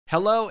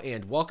Hello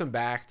and welcome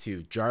back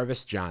to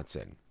Jarvis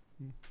Johnson.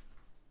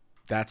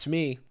 That's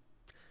me.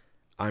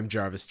 I'm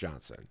Jarvis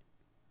Johnson.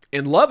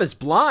 And Love is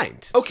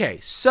Blind.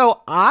 Okay,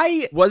 so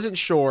I wasn't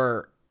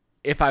sure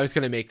if I was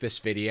going to make this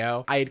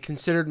video. I had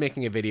considered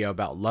making a video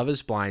about Love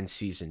is Blind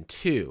Season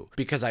 2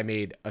 because I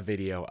made a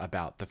video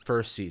about the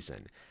first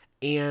season.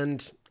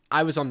 And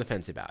I was on the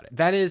fence about it.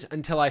 That is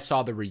until I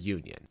saw the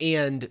reunion.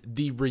 And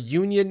the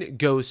reunion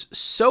goes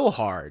so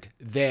hard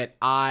that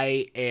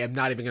I am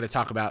not even going to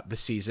talk about the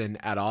season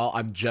at all.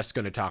 I'm just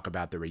going to talk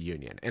about the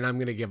reunion. And I'm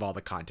going to give all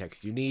the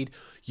context you need.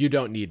 You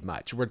don't need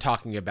much. We're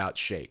talking about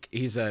Shake.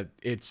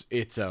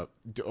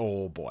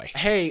 Oh boy.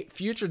 Hey,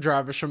 future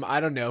Jarvis from, I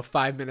don't know,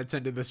 5 minutes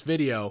into this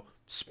video.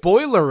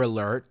 Spoiler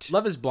alert.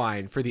 Love is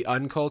Blind, for the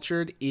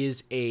uncultured,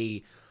 is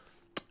a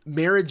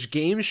marriage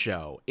game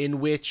show in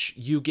which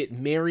you get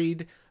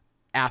married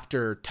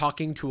after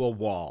talking to a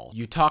wall.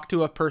 You talk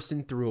to a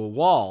person through a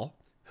wall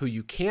who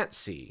you can't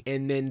see,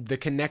 and then the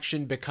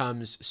connection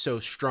becomes so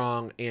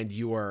strong and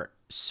you are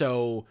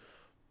so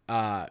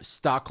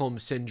Stockholm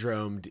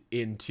syndromed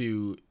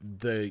into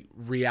the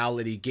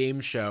reality game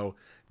show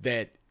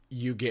that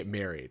you get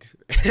married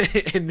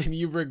and then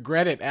you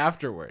regret it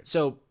afterwards.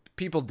 So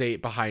people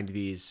date behind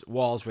these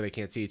walls where they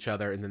can't see each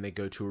other, and then they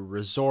go to a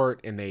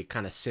resort and they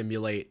kind of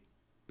simulate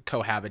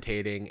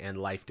cohabitating and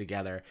life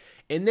together,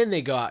 and then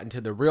they go out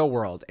into the real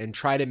world and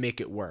try to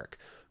make it work,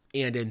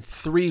 and in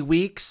 3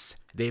 weeks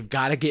they've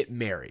got to get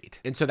married.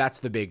 And so that's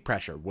the big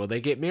pressure. Will they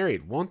get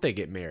married? Won't they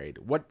get married?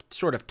 What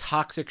sort of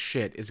toxic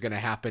shit is going to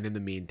happen in the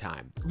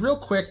meantime? Real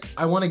quick,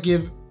 I want to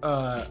give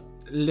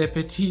le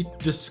petit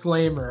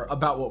disclaimer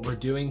about what we're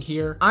doing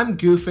here. I'm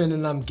goofing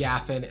and I'm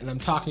gaffing and I'm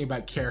talking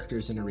about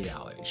characters in a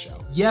reality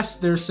show. Yes,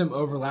 there's some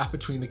overlap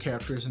between the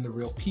characters and the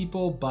real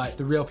people, but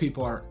the real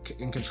people aren't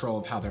in control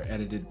of how they're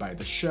edited by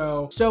the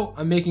show. So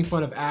I'm making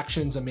fun of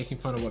actions, I'm making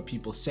fun of what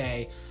people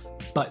say,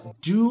 but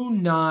do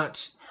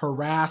not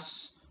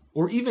harass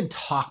or even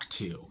talk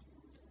to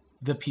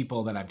the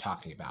people that I'm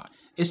talking about,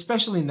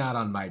 especially not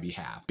on my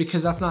behalf,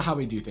 because that's not how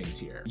we do things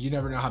here. You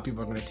never know how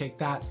people are going to take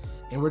that,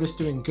 and we're just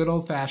doing good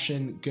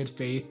old-fashioned, good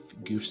faith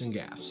goofs and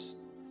gaffs.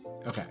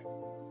 Okay,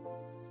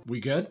 we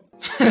good?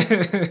 All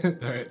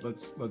right,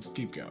 let's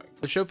keep going.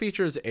 The show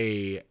features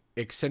a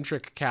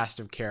eccentric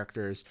cast of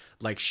characters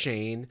like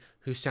Shane,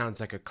 who sounds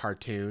like a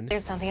cartoon.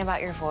 There's something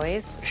about your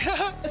voice.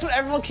 That's what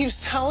everyone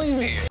keeps telling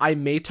me. I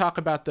may talk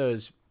about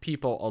those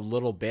people a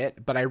little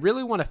bit, but I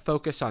really want to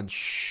focus on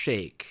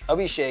Shake. I'll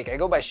be Shake. I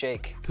go by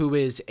Shake. Who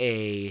is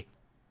a,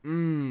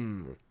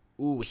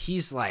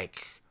 he's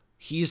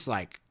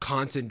like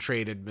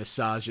concentrated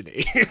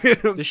misogyny.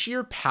 The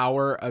sheer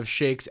power of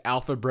Shake's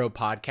alpha bro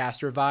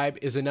podcaster vibe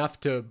is enough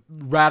to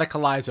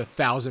radicalize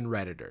 1,000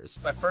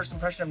 Redditors. My first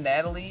impression of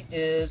Natalie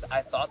is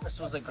I thought this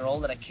was a girl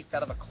that I kicked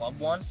out of a club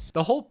once.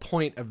 The whole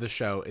point of the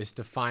show is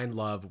to find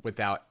love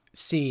without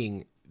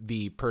seeing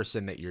the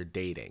person that you're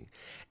dating.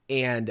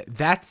 And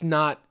that's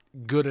not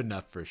good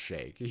enough for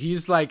Shake.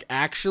 He's like,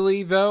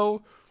 actually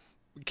though,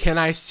 can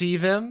I see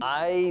them?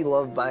 I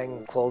love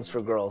buying clothes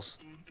for girls.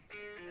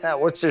 Yeah,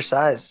 what's your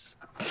size?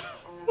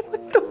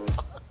 What the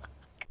fuck?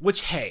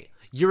 Which, hey,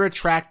 you're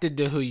attracted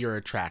to who you're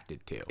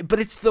attracted to. But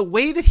it's the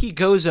way that he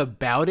goes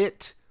about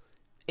it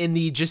and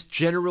the just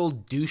general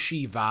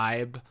douchey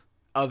vibe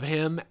of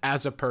him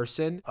as a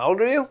person. How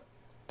old are you?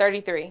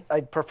 33.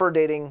 I prefer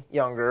dating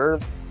younger.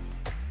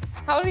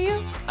 How old are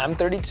you? I'm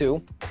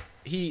 32.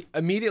 He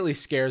immediately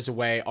scares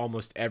away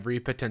almost every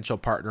potential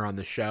partner on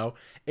the show,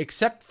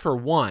 except for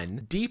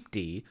one,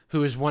 Deepti,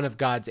 who is one of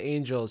God's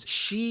angels.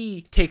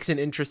 She takes an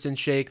interest in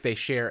Shake. They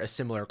share a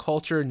similar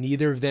culture.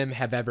 Neither of them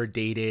have ever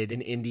dated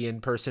an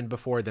Indian person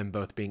before, them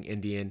both being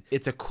Indian.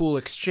 It's a cool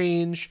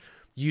exchange.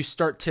 You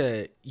start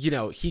to,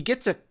 he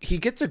gets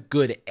a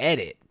good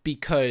edit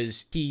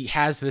because he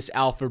has this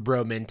alpha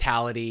bro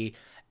mentality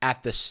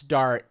at the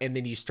start, and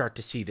then you start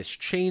to see this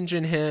change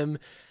in him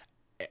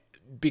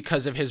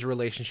because of his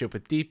relationship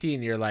with Deepti,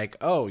 and you're like,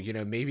 oh,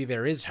 maybe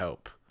there is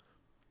hope.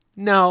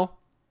 No,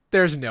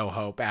 there's no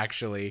hope,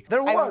 actually.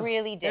 There was. I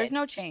really did. There's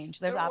no change.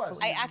 There's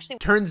absolutely. I actually.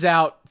 Turns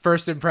out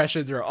first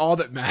impressions are all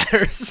that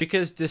matters.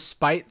 Because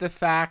despite the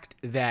fact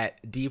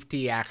that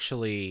Deepti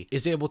actually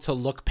is able to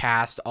look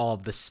past all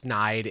of the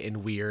snide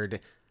and weird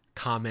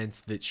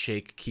comments that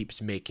Shake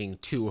keeps making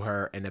to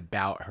her and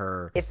about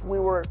her. If we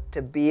were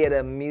to be at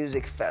a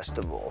music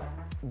festival,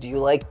 do you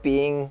like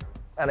being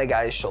on a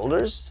guy's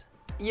shoulders?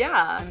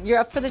 Yeah, you're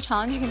up for the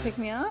challenge. You can pick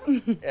me up.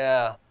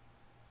 Yeah,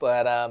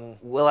 but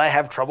will I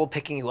have trouble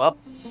picking you up?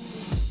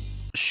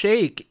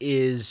 Shake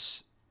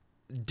is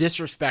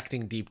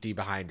disrespecting Deepti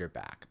behind her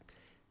back.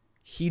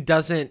 He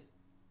doesn't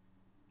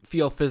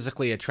feel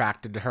physically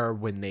attracted to her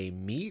when they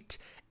meet,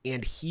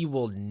 and he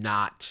will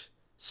not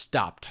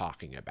stop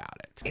talking about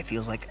it. It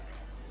feels like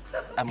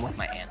I'm with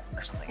my aunt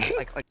or something.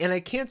 And I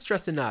can't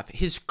stress enough,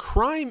 his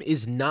crime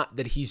is not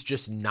that he's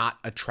just not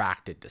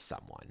attracted to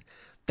someone.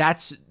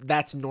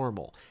 That's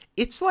normal.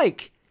 It's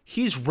like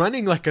he's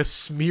running like a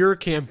smear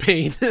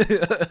campaign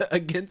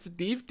against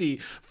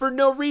Deepti for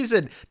no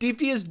reason.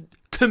 Deepti is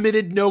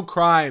committed no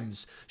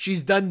crimes.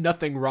 She's done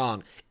nothing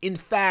wrong. In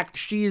fact,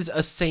 she is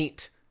a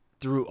saint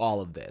through all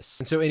of this.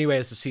 And so anyway,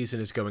 as the season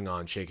is going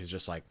on, Shake is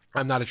just like,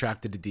 I'm not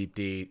attracted to Deep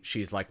D.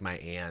 She's like my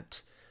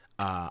aunt.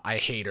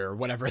 I hate her,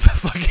 whatever the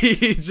fuck.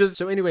 He's just,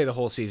 so anyway, the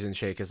whole season,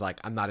 Shake is like,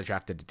 I'm not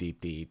attracted to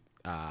Deep D.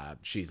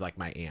 She's like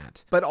my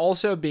aunt. But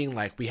also being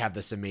like, we have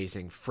this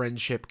amazing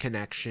friendship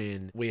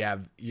connection. We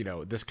have, you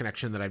know, this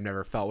connection that I've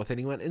never felt with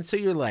anyone. And so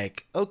you're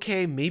like,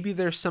 okay, maybe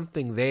there's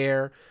something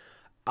there.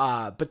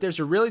 But there's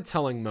a really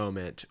telling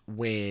moment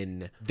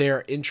when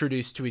they're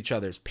introduced to each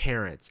other's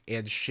parents,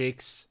 and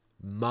Shake's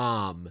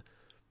mom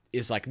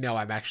is like, no,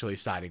 I'm actually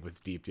siding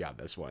with Deep D on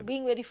this one.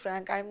 Being very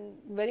frank, I'm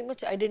very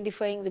much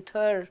identifying with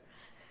her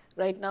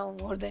right now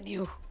more than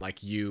you.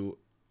 Like, you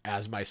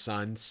as my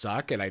son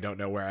suck, and I don't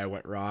know where I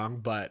went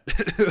wrong, but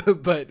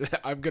but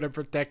I'm gonna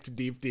protect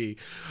Deep D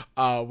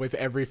with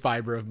every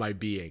fiber of my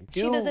being.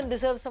 She doesn't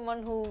deserve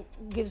someone who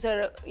gives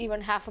her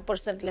even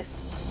 0.5%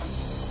 less.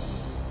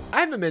 I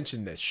haven't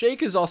mentioned this.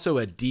 Shake is also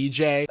a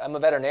DJ. I'm a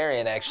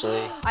veterinarian,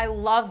 actually. I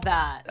love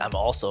that. I'm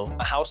also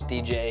a house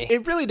DJ.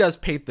 It really does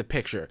paint the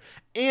picture.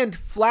 And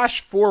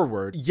flash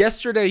forward,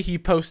 yesterday he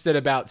posted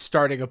about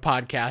starting a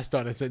podcast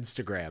on his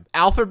Instagram.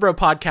 Alpha Bro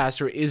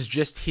Podcaster is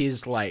just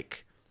his,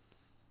 like,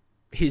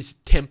 his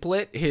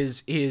template,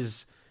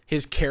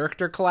 his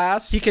character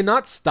class. He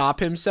cannot stop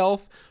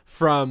himself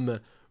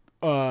from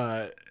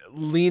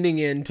leaning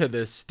into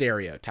this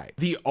stereotype.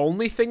 The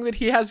only thing that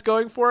he has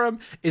going for him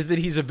is that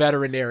he's a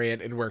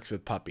veterinarian and works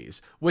with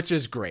puppies, which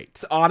is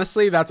great.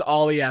 Honestly, that's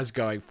all he has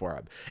going for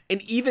him.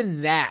 And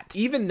even that,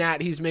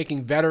 he's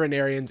making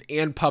veterinarians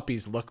and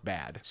puppies look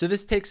bad. So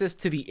this takes us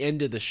to the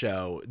end of the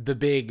show, the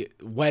big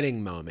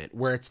wedding moment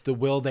where it's the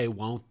will they,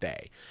 won't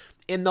they.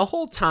 And the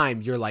whole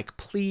time you're like,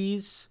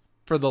 please,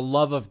 for the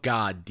love of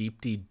God, Deep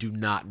D, do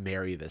not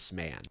marry this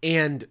man.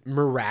 And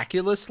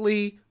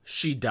miraculously,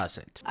 she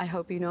doesn't. I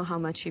hope you know how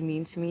much you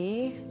mean to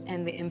me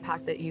and the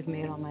impact that you've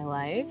made on my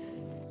life.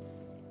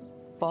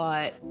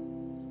 But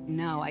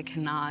no, I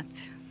cannot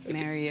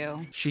marry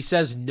you. She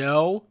says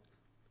no.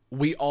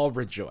 We all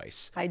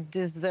rejoice. I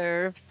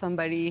deserve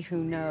somebody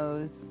who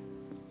knows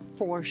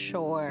for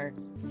sure.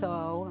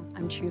 So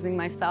I'm choosing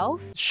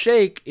myself.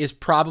 Shake is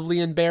probably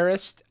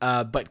embarrassed,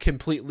 but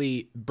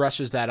completely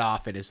brushes that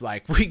off and is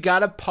like, we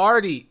gotta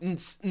party,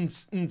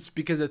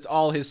 because it's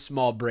all his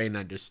small brain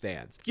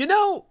understands. You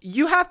know,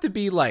 you have to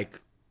be like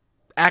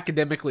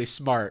academically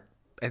smart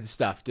and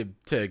stuff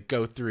to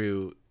go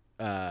through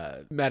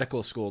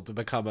medical school to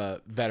become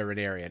a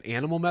veterinarian.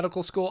 Animal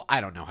medical school?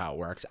 I don't know how it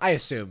works. I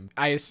assume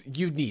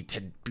you need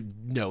to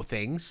know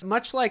things.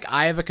 Much like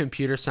I have a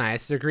computer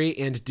science degree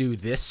and do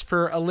this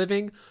for a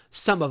living,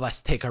 some of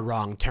us take a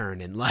wrong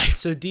turn in life.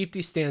 So Deep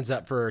D stands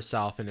up for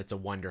herself, and it's a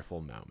wonderful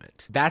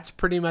moment. That's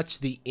pretty much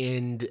the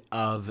end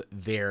of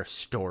their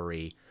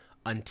story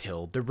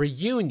until the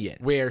reunion,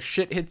 where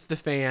shit hits the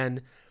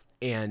fan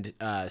and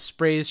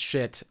sprays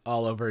shit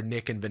all over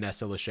Nick and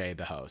Vanessa Lachey,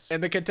 the hosts,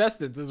 and the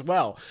contestants as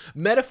well.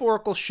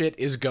 Metaphorical shit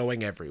is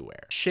going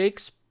everywhere.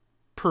 Shake's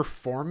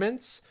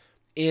performance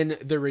in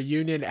the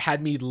reunion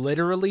had me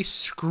literally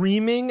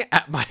screaming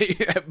at my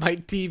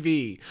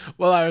TV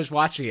while I was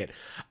watching it.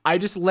 I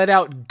just let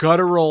out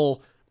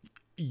guttural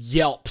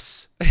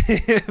yelps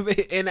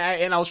and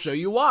I'll show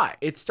you why.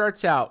 It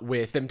starts out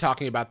with them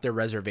talking about their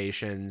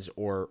reservations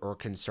or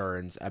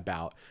concerns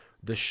about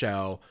the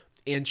show.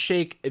 And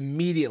Shake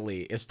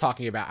immediately is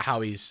talking about how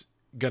he's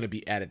going to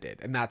be edited.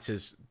 And that's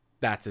his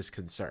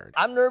concern.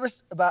 I'm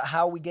nervous about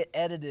how we get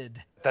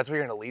edited. That's what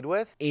you're going to lead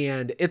with?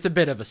 And it's a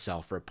bit of a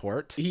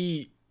self-report.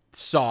 He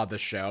saw the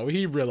show.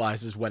 He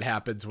realizes what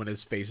happens when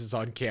his face is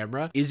on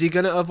camera. Is he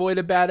going to avoid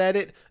a bad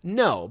edit?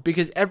 No,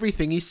 because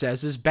everything he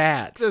says is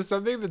bad. So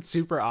something that's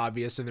super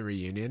obvious in the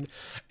reunion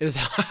is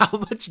how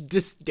much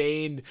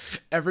disdain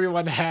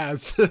everyone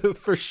has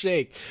for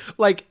Shake.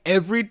 Like,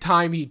 every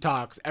time he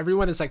talks,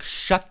 everyone is like,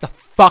 shut the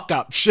fuck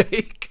up,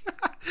 Shake.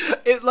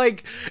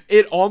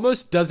 It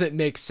almost doesn't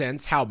make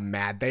sense how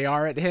mad they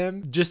are at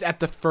him just at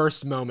the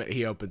first moment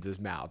he opens his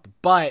mouth.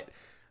 But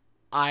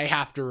we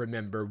have to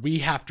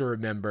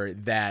remember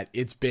that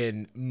it's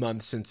been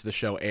months since the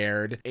show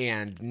aired,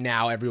 and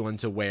now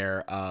everyone's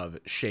aware of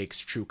Shake's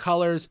true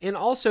colors, and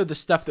also the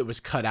stuff that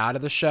was cut out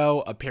of the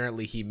show.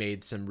 Apparently he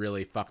made some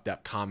really fucked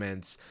up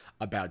comments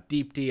about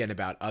Deep D and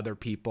about other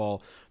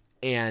people.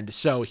 And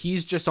so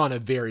he's just on a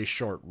very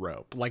short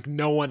rope. Like,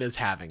 no one is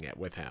having it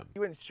with him. You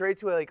went straight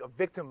to a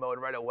victim mode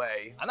right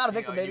away. I'm not a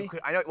victim, baby.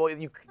 I know. Well,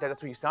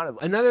 that's what you sounded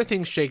like. Another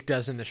thing Shake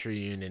does in this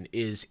reunion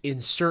is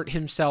insert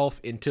himself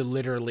into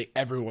literally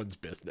everyone's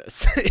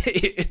business.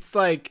 It's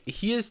like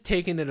he has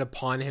taken it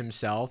upon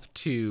himself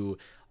to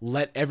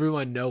let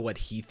everyone know what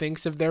he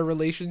thinks of their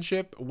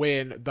relationship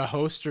when the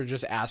hosts are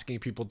just asking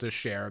people to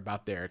share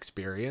about their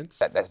experience.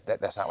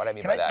 That's not what I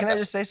mean by that. Can I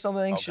just say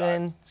something,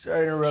 Shane?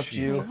 Sorry to interrupt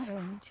you.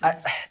 So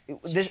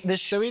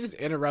he just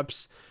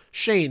interrupts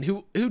Shane,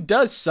 who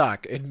does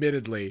suck,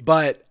 admittedly,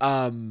 but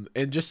and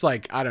just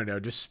like, I don't know,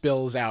 just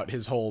spills out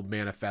his whole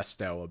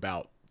manifesto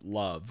about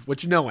love,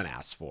 which no one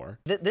asked for.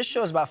 This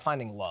show is about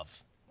finding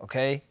love,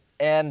 okay?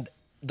 And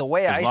the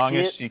way I As long see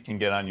as it, she can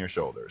get on your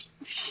shoulders.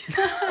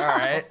 all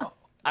right,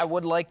 I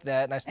would like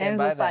that, and I stand And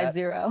by the size that.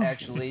 0.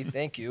 Actually,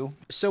 thank you.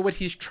 So what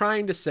he's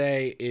trying to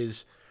say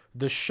is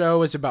the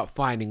show is about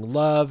finding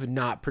love,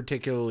 not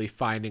particularly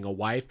finding a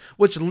wife,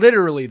 which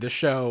literally the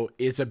show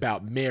is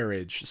about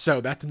marriage.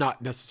 So that's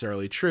not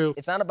necessarily true.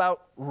 It's not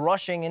about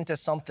rushing into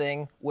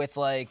something with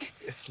like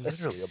It's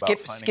literally about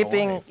finding a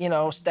skipping, wife. you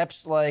know,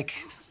 steps like,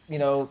 you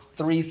know,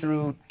 3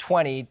 through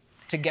 20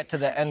 to get to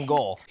the end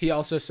goal. He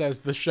also says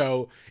the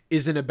show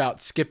isn't about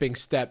skipping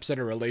steps in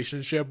a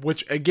relationship,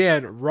 which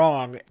again,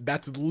 wrong.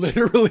 That's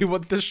literally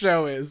what the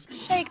show is.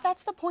 Shake,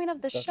 that's the point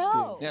of the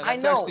show. Yeah, I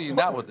that's know, actually but-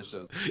 not what the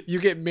show's. You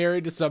get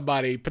married to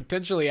somebody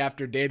potentially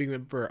after dating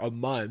them for a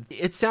month.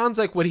 It sounds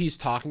like what he's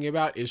talking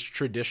about is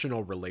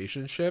traditional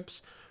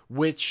relationships,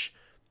 which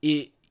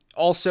it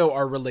also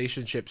are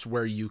relationships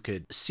where you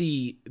could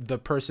see the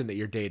person that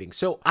you're dating.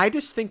 So I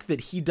just think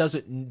that he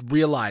doesn't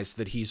realize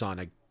that he's on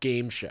a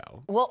game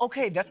show. Well,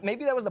 okay,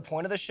 maybe that was the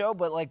point of the show,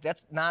 but like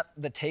that's not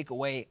the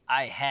takeaway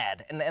I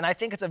had. And I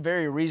think it's a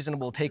very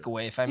reasonable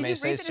takeaway, if I may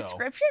say Read the so.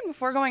 description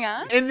before going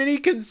on? And then he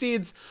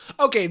concedes,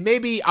 okay,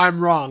 maybe I'm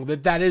wrong,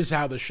 that is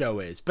how the show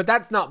is, but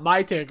that's not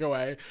my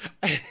takeaway.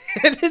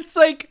 And it's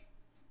like,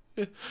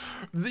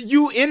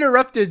 you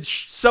interrupted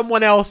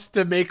someone else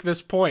to make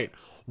this point.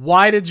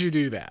 Why did you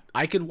do that?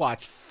 I could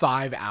watch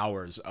 5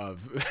 hours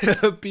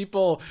of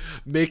people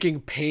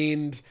making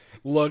pained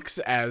looks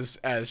as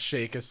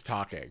Shake is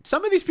talking.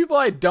 Some of these people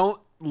I don't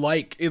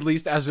like, at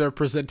least as they're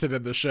presented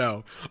in the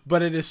show,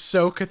 but it is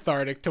so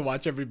cathartic to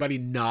watch everybody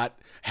not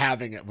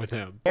having it with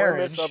him. The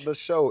premise of the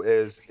show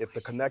is if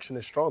the connection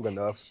is strong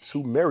enough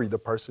to marry the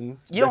person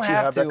You don't that you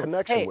have have to. that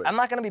connection Hey, with. I'm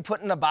not gonna be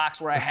put in a box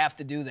where I have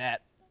to do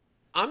that.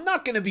 I'm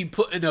not going to be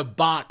put in a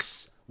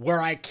box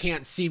where I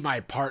can't see my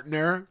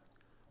partner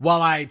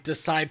while I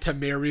decide to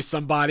marry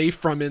somebody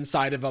from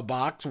inside of a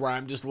box where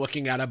I'm just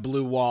looking at a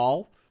blue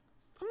wall.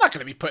 I'm not going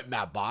to be put in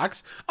that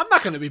box. I'm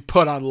not going to be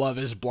put on Love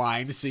is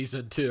Blind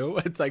season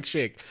 2. It's like,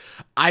 Shake,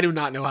 I do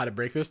not know how to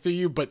break this to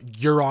you,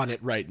 but you're on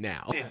it right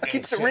now. It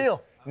keeps it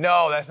real.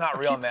 No, that's not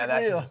real, man.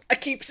 That's real. just... I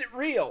keeps it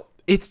real.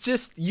 It's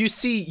just, you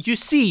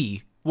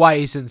see why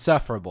he's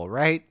insufferable,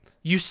 right?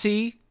 You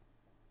see?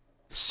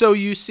 So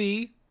you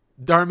see?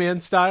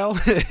 Darman style.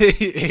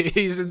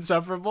 He's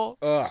insufferable.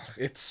 Ugh,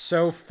 it's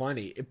so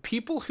funny.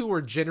 People who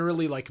are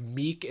generally like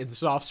meek and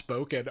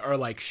soft-spoken are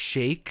like,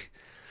 Shake,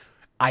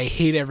 I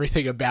hate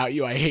everything about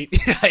you. I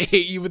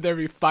hate you with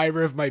every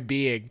fiber of my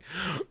being.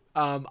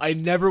 I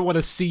never want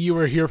to see you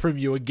or hear from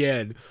you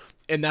again.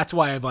 And that's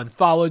why I've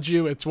unfollowed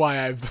you. It's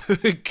why I've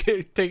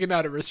taken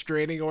out a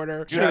restraining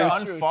order. Dude, I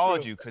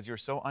unfollowed you because you're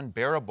so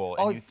unbearable,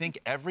 and you think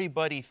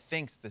everybody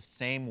thinks the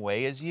same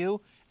way as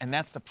you, and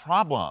that's the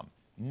problem.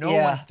 No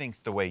one thinks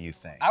the way you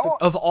think.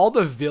 Of all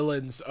the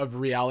villains of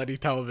reality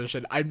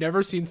television, I've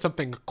never seen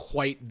something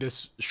quite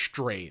this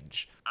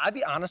strange. I'll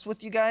be honest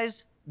with you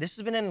guys, this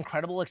has been an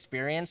incredible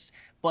experience,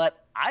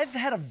 but I've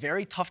had a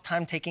very tough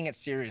time taking it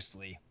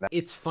seriously.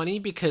 It's funny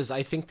because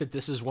I think that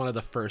this is one of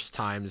the first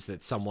times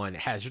that someone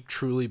has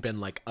truly been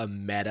like a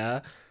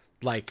meta,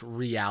 like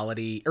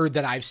reality, or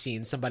that I've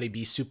seen somebody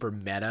be super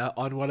meta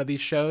on one of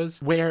these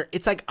shows, where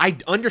it's like, I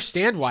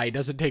understand why he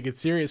doesn't take it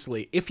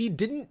seriously. If he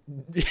didn't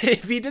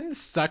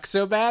suck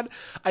so bad,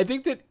 I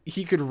think that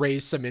he could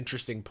raise some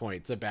interesting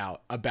points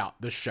about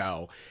the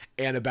show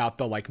and about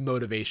the like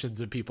motivations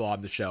of people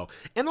on the show.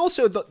 And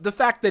also the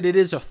fact that it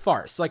is a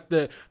farce. Like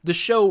the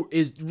show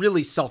is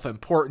really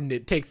self-important.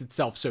 It takes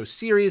itself so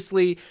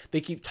seriously. They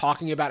keep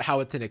talking about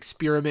how it's an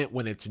experiment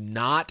when it's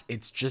not.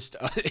 It's just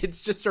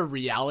a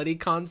reality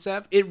concept.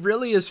 It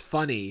really is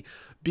funny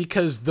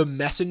because the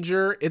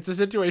messenger, it's a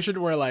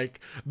situation where like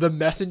the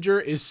messenger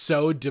is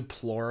so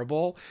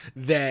deplorable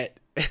that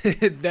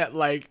that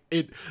like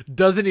it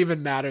doesn't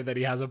even matter that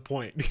he has a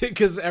point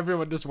because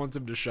everyone just wants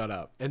him to shut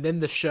up. And then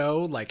the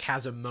show like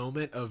has a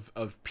moment of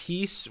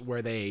peace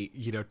where they,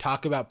 you know,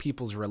 talk about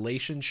people's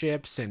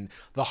relationships and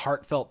the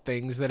heartfelt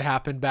things that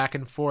happen back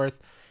and forth.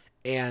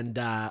 And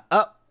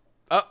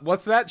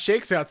what's that?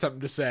 Shake's got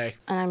something to say.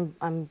 And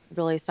I'm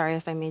really sorry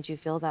if I made you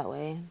feel that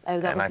way.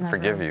 I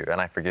forgive you,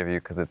 and I forgive you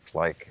because it's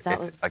like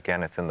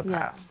it's in the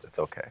past. It's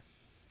okay.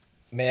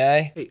 May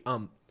I? Hey,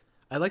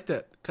 I like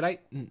to,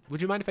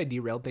 would you mind if I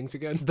derailed things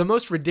again? The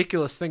most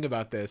ridiculous thing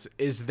about this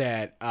is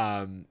that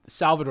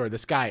Salvador,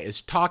 this guy,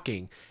 is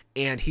talking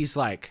and he's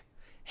like,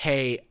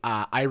 hey,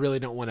 I really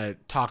don't want to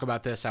talk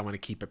about this. I want to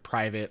keep it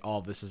private. All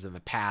of this is in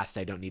the past.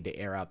 I don't need to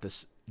air out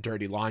this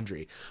dirty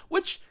laundry,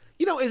 which,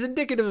 you know, is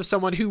indicative of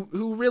someone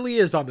who really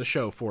is on the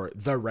show for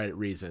the right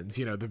reasons,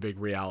 you know, the big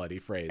reality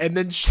phrase. And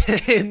then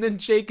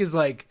Shake is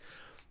like,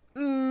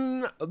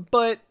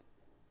 but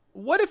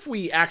what if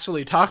we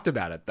actually talked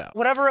about it, though?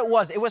 Whatever it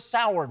was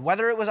soured,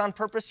 whether it was on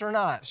purpose or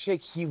not.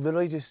 Shake, he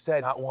literally just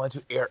said not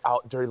wanting to air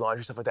out dirty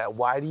laundry, stuff like that.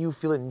 Why do you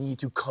feel a need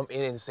to come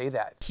in and say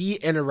that? He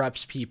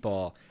interrupts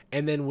people,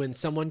 and then when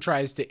someone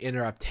tries to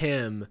interrupt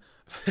him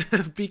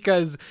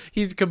because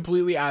he's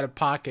completely out of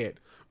pocket,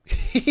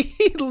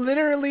 he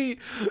literally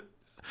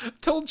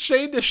told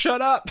Shane to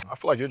shut up. I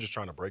feel like you're just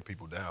trying to break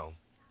people down.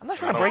 I'm not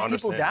trying to break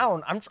people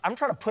down. I'm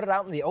trying to put it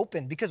out in the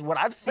open because what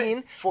I've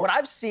seen,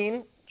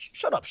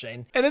 shut up,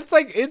 Shane. And it's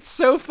like, it's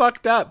so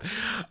fucked up.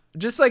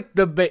 Just like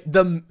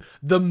the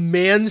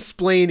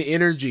mansplain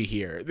energy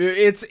here.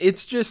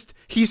 It's just,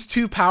 he's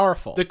too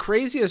powerful. The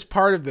craziest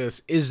part of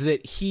this is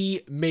that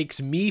he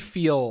makes me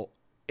feel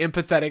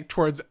empathetic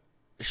towards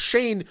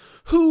Shane,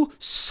 who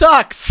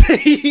sucks.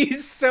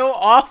 He's so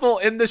awful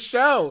in the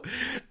show.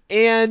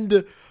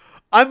 And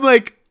I'm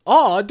like,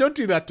 oh, don't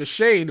do that to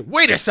Shane.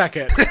 Wait a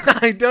second.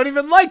 I don't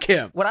even like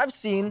him. What I've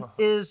seen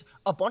is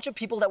a bunch of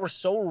people that were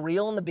so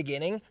real in the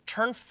beginning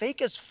turn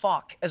fake as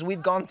fuck as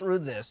we've gone through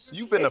this.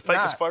 You've been the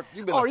fakest fuck.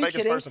 You've been the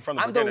fakest person from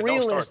the beginning. I'm the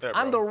realist. Don't start that,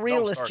 bro. I'm the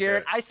realist,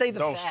 Jared. I say the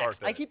Don't facts. start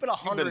that. I keep it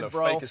 100, You've been the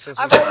bro. fakest since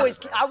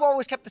I've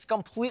always kept this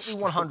completely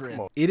 100.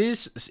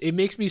 It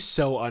makes me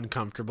so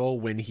uncomfortable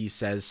when he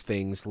says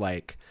things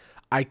like,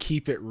 I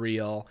keep it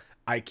real.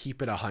 I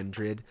keep it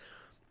 100.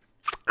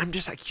 I'm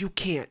just like, you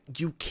can't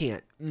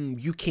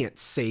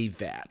say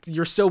that.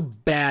 You're so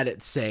bad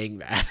at saying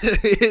that.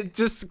 It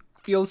just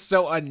feels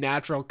so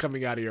unnatural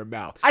coming out of your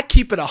mouth. I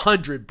keep it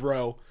 100,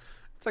 bro.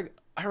 It's like,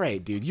 all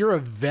right, dude, you're a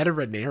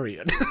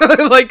veterinarian.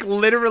 Like,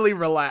 literally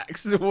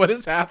relax. What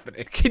is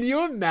happening? Can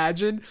you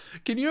imagine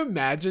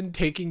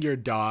taking your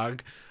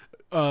dog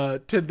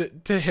to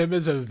him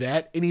as a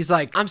vet, and he's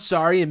like, I'm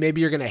sorry, and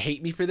maybe you're gonna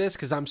hate me for this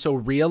because I'm so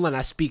real and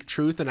I speak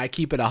truth and I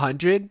keep it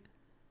 100.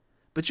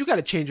 But you got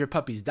to change your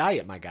puppy's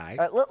diet, my guy.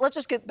 All right, let's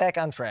just get back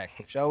on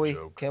track, shall we?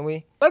 Can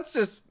we? Let's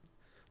just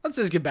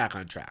get back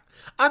on track.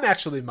 I'm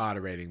actually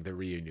moderating the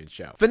reunion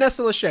show.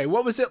 Vanessa Lachey,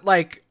 what was it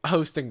like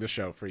hosting the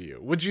show for you?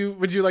 Would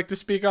you like to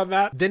speak on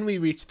that? Then we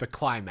reach the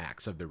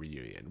climax of the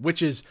reunion,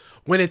 which is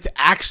when it's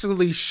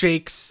actually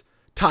Shake's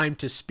time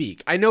to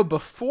speak. I know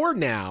before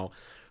now,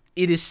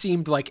 it has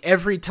seemed like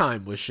every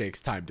time was Shake's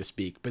time to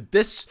speak, but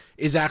this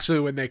is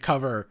actually when they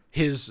cover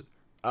his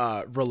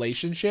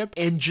relationship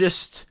and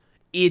just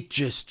a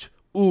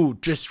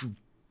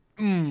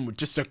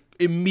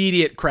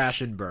immediate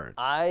crash and burn.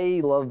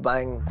 I love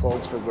buying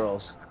clothes for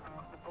girls.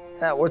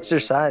 Yeah, what's your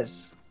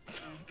size?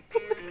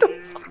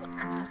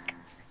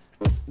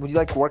 Would you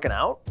like working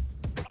out?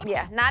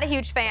 Yeah, not a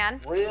huge fan.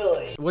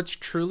 Really? What's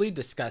truly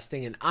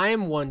disgusting, and I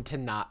am one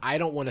to I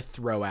don't want to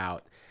throw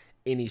out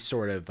any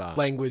sort of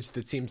language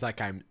that seems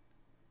like I'm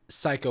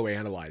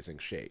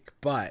psychoanalyzing Shake,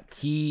 but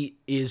he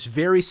is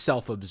very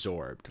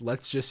self-absorbed,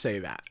 let's just say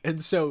that.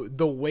 And so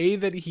the way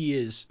that he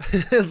is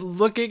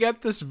looking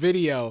at this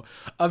video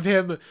of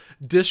him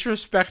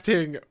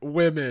disrespecting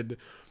women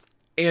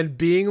and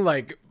being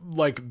like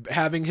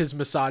having his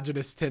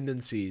misogynist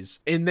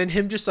tendencies, and then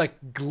him just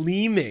like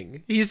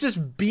gleaming, he's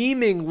just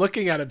beaming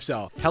looking at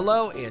himself.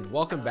 Hello and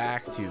welcome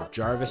back to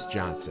Jarvis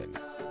Johnson.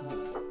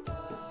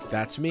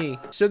 That's me.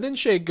 So then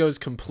Shake goes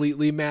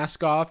completely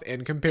mask off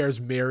and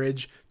compares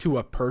marriage to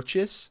a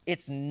purchase.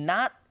 It's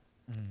not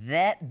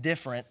that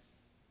different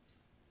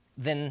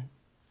than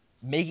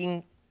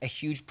making a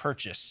huge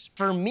purchase.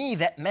 For me,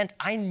 that meant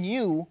I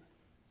knew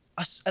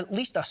at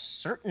least a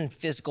certain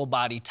physical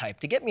body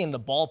type to get me in the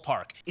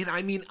ballpark. And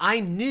I mean,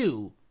 I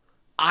knew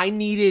I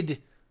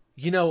needed,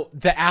 you know,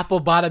 the apple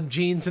bottom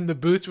jeans and the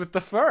boots with the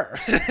fur.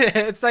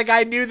 It's like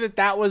I knew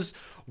that was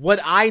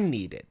what I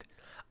needed.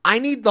 I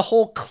need the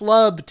whole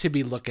club to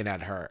be looking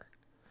at her.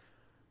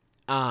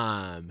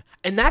 And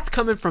that's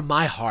coming from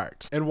my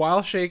heart. And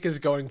while Shake is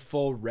going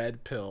full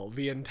red pill,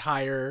 the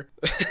entire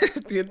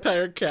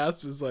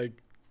cast is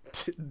like,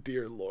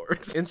 dear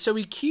Lord. And so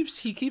he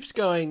keeps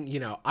going, you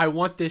know, I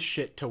want this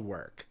shit to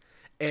work.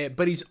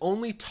 But he's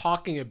only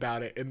talking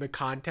about it in the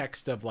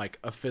context of like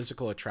a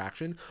physical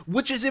attraction,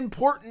 which is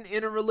important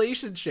in a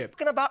relationship.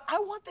 Talking about, I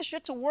want this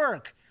shit to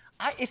work.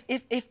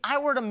 If I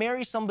were to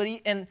marry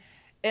somebody and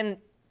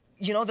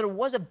you know, there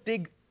was a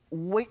big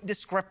weight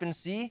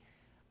discrepancy,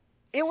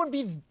 it would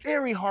be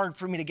very hard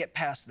for me to get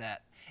past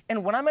that.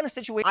 And when I'm in a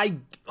situation... I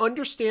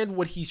understand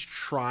what he's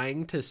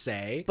trying to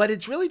say, but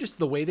it's really just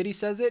the way that he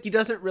says it. He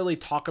doesn't really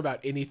talk about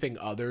anything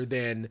other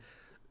than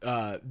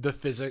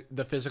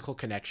the physical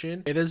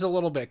connection. It is a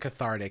little bit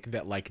cathartic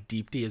that like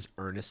Deepti is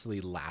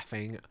earnestly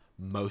laughing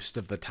most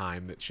of the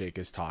time that Shake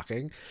is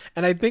talking.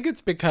 And I think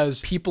it's because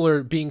people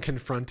are being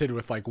confronted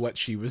with like what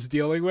she was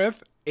dealing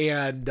with,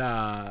 and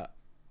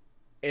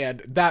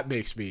that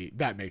makes me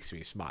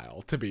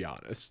smile, to be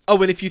honest.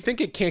 Oh, and if you think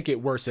it can't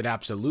get worse, it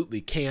absolutely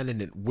can, and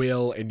it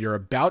will, and you're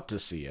about to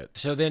see it.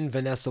 So then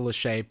Vanessa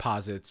Lachey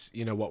posits,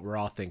 you know, what we're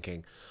all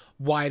thinking.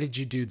 Why did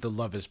you do the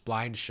Love is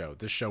Blind show,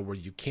 the show where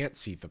you can't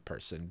see the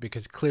person?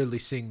 Because clearly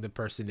seeing the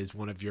person is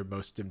one of your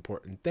most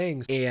important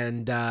things,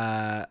 and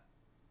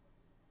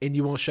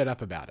you won't shut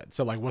up about it.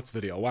 So like, what's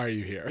the deal? Why are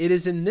you here? It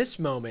is in this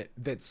moment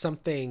that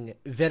something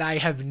that I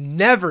have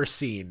never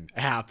seen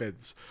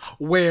happens,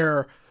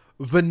 where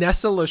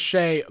Vanessa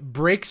Lachey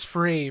breaks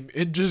frame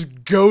and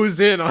just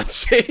goes in on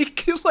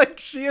Shake. Like,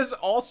 she has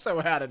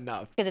also had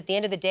enough. Because at the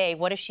end of the day,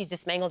 what if she's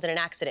dismangled in an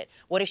accident?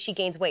 What if she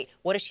gains weight?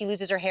 What if she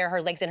loses her hair,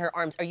 her legs, and her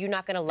arms? Are you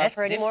not going to love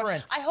her anymore?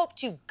 Different. I hope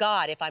to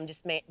God if I'm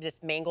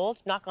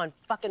dismangled, knock on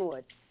fucking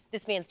wood,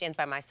 this man stands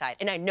by my side,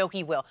 and I know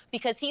he will,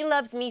 because he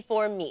loves me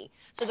for me.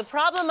 So the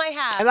problem I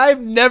have... And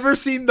I've never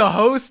seen the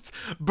host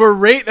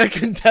berate a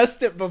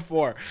contestant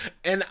before,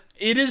 and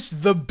it is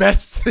the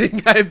best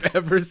thing I've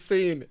ever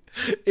seen.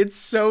 It's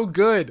so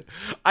good.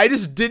 I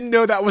just didn't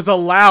know that was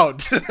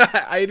allowed.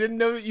 I didn't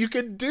know that you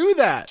could do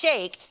that.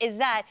 Shake is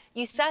that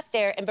you sat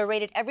there and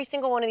berated every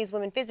single one of these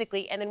women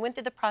physically and then went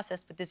through the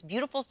process with this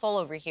beautiful soul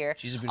over here,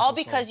 all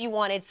because you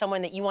wanted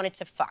someone that you wanted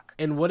to fuck.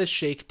 And what does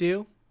Shake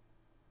do?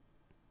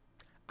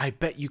 I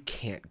bet you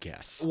can't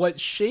guess. What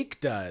Shake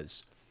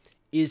does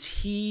is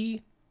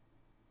he,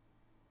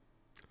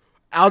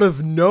 out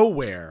of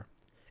nowhere,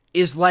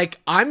 is like,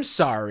 I'm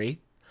sorry,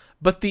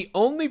 but the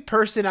only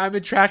person I'm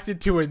attracted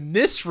to in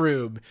this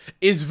room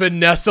is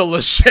Vanessa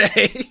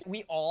Lachey.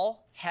 We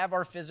all have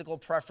our physical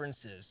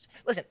preferences.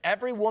 Listen,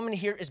 every woman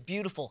here is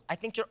beautiful. I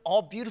think you're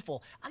all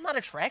beautiful. I'm not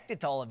attracted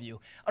to all of you.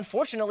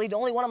 Unfortunately, the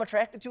only one I'm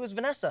attracted to is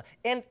Vanessa.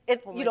 And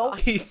you know,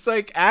 he's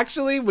like,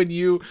 actually, when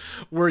you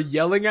were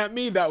yelling at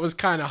me, that was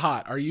kind of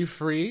hot. Are you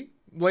free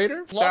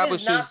later? Love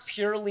is not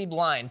purely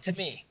blind to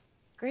me.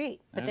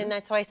 Great, but then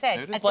that's why I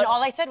said. And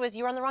all I said was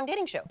you were on the wrong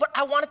dating show. But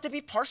I want it to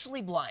be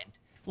partially blind.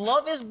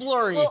 Love is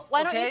blurry. Well,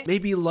 why don't you...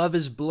 Maybe love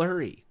is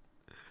blurry.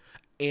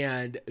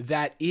 And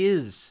that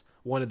is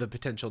one of the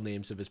potential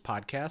names of his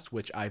podcast,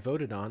 which I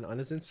voted on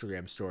his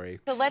Instagram story.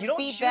 So let's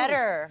be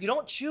better. You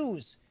don't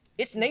choose.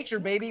 It's nature,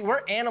 baby.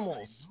 We're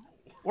animals.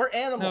 We're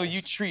animals. No,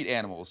 you treat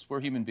animals. We're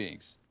human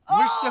beings.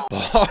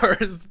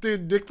 Bars,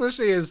 dude. Nick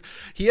Lachey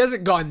he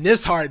hasn't gone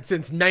this hard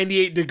since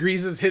 98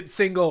 Degrees has hit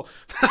single.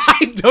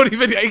 I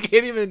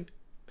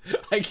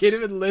can't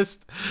even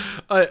list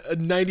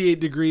 98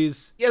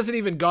 Degrees. He hasn't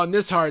even gone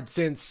this hard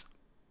since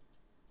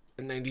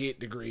 98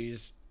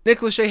 Degrees. Nick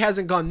Lachey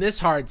hasn't gone this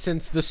hard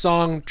since the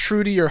song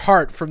True to Your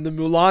Heart from the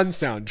Mulan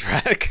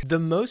soundtrack. The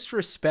most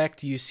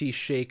respect you see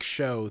Shake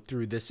show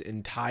through this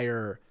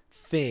entire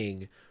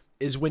thing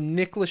is when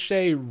Nick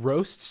Lachey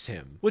roasts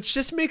him, which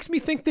just makes me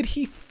think that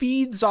he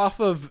feeds off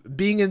of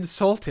being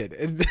insulted.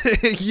 And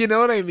you know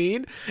what I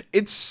mean?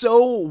 It's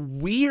so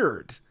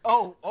weird.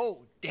 Oh,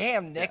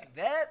 damn, Nick.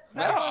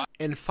 That.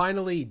 And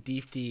finally,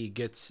 Deepti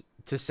gets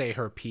to say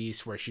her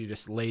piece where she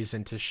just lays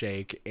into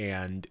Shake,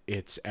 and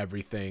it's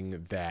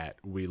everything that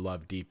we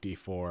love Deepti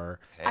for.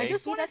 I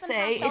just want to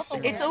say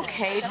it's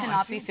okay to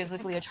not be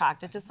physically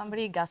attracted to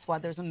somebody. Guess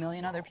what? There's a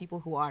million other people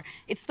who are.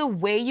 It's the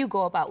way you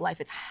go about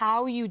life. It's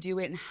how you do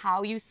it and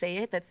how you say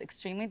it that's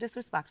extremely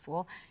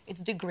disrespectful.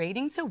 It's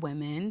degrading to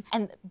women.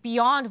 And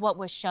beyond what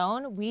was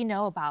shown, we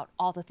know about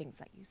all the things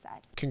that you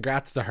said.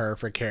 Congrats to her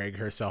for carrying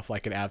herself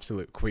like an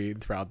absolute queen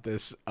throughout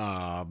this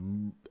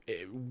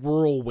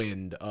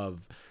whirlwind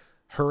of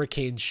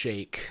Hurricane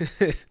Shake.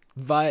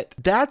 But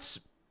that's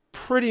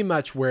pretty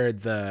much where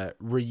the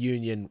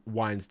reunion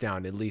winds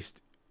down, at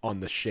least on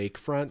the Shake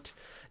front.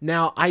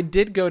 Now, I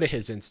did go to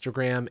his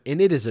Instagram,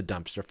 and it is a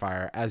dumpster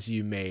fire, as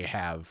you may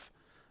have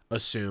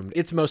assumed.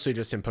 It's mostly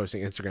just him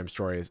posting Instagram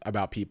stories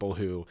about people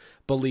who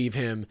believe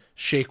him.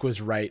 Shake was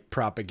right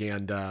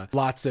propaganda.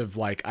 Lots of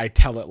like, I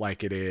tell it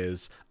like it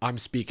is. I'm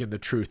speaking the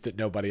truth that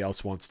nobody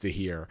else wants to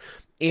hear.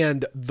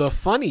 And the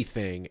funny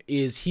thing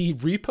is he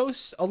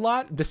reposts a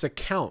lot this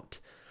account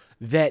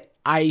that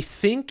I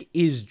think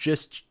is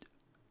just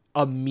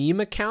a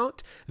meme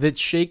account that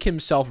Shake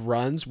himself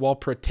runs while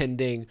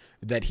pretending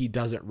that he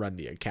doesn't run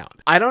the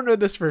account. I don't know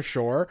this for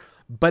sure,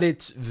 but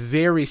it's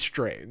very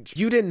strange.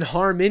 You didn't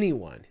harm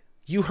anyone.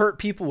 You hurt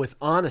people with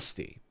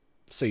honesty.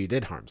 So you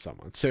did harm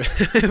someone. So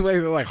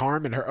like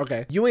harm and hurt.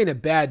 Okay. You ain't a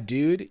bad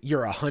dude.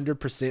 You're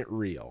 100%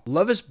 real.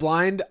 Love is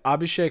Blind,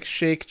 Abhishek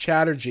Shake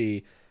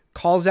Chatterjee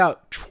calls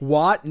out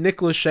twat Nick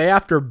Lachey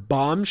after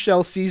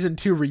Bombshell Season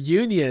 2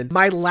 reunion.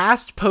 My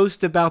last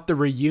post about the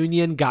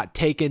reunion got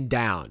taken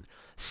down.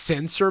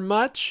 Censor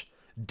much?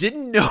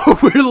 Didn't know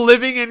we're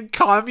living in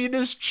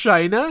communist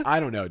China?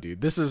 I don't know,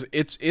 dude.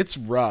 It's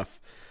rough.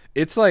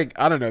 It's like,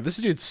 I don't know. This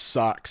dude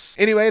sucks.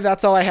 Anyway,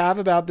 that's all I have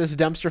about this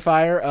dumpster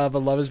fire of A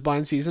Love is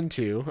Blind Season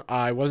 2.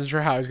 I wasn't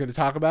sure how I was going to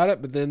talk about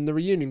it, but then the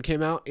reunion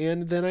came out,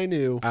 and then I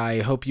knew. I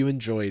hope you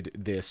enjoyed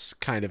this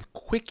kind of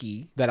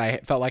quickie that I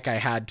felt like I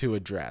had to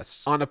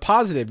address. On a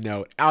positive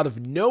note, out of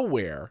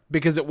nowhere,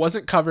 because it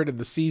wasn't covered in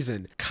the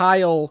season,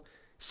 Kyle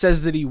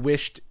says that he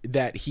wished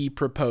that he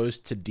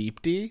proposed to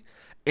Deepti,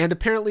 and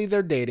apparently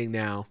they're dating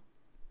now.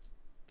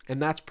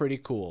 And that's pretty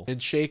cool.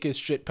 And Shake is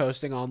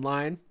shitposting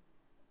online,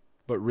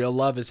 but real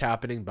love is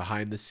happening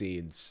behind the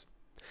scenes.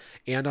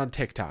 And on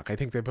TikTok. I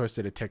think they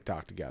posted a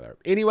TikTok together.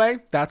 Anyway,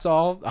 that's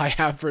all I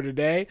have for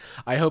today.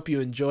 I hope you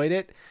enjoyed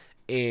it,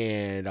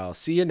 and I'll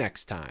see you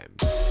next time.